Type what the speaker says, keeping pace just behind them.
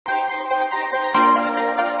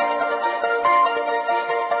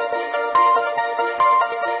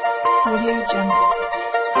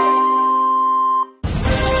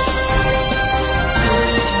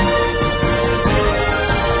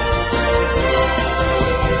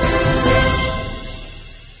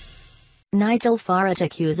Nigel Farage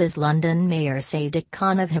accuses London Mayor Sadiq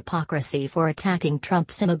Khan of hypocrisy for attacking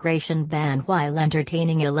Trump's immigration ban while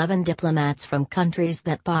entertaining 11 diplomats from countries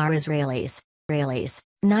that bar Israelis.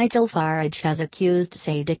 Nigel Farage has accused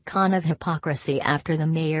Sadiq Khan of hypocrisy after the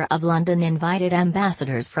Mayor of London invited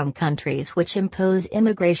ambassadors from countries which impose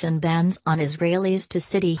immigration bans on Israelis to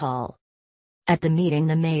City Hall. At the meeting,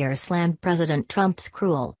 the mayor slammed President Trump's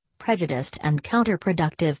cruel, prejudiced and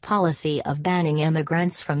counterproductive policy of banning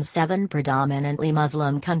immigrants from 7 predominantly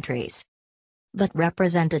Muslim countries. But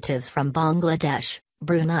representatives from Bangladesh,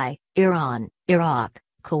 Brunei, Iran, Iraq,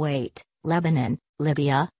 Kuwait, Lebanon,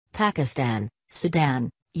 Libya, Pakistan,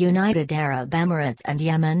 Sudan, United Arab Emirates and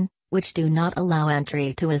Yemen, which do not allow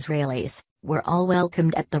entry to Israelis, were all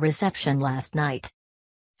welcomed at the reception last night.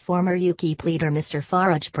 Former UKIP leader Mr.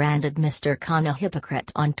 Farage branded Mr. Khan a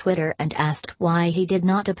hypocrite on Twitter and asked why he did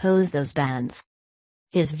not oppose those bans.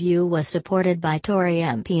 His view was supported by Tory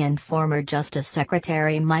MP and former Justice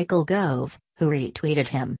Secretary Michael Gove, who retweeted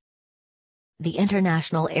him. The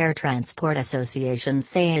International Air Transport Association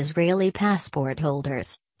say Israeli passport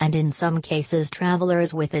holders, and in some cases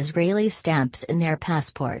travelers with Israeli stamps in their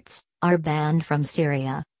passports, are banned from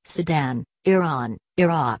Syria, Sudan, Iran,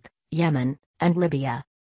 Iraq, Yemen, and Libya.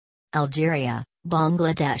 Algeria,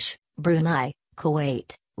 Bangladesh, Brunei,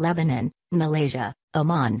 Kuwait, Lebanon, Malaysia,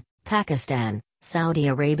 Oman, Pakistan, Saudi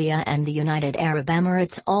Arabia and the United Arab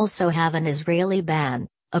Emirates also have an Israeli ban,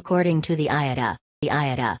 according to the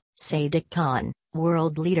U.A.E. Sadiq Khan,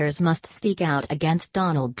 world leaders must speak out against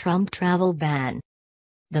Donald Trump travel ban.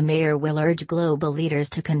 The mayor will urge global leaders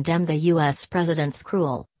to condemn the U.S. president's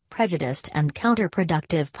cruel, prejudiced and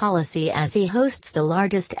counterproductive policy as he hosts the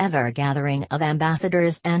largest ever gathering of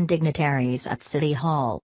ambassadors and dignitaries at City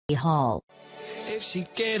Hall. If she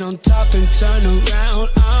get on top and turn around,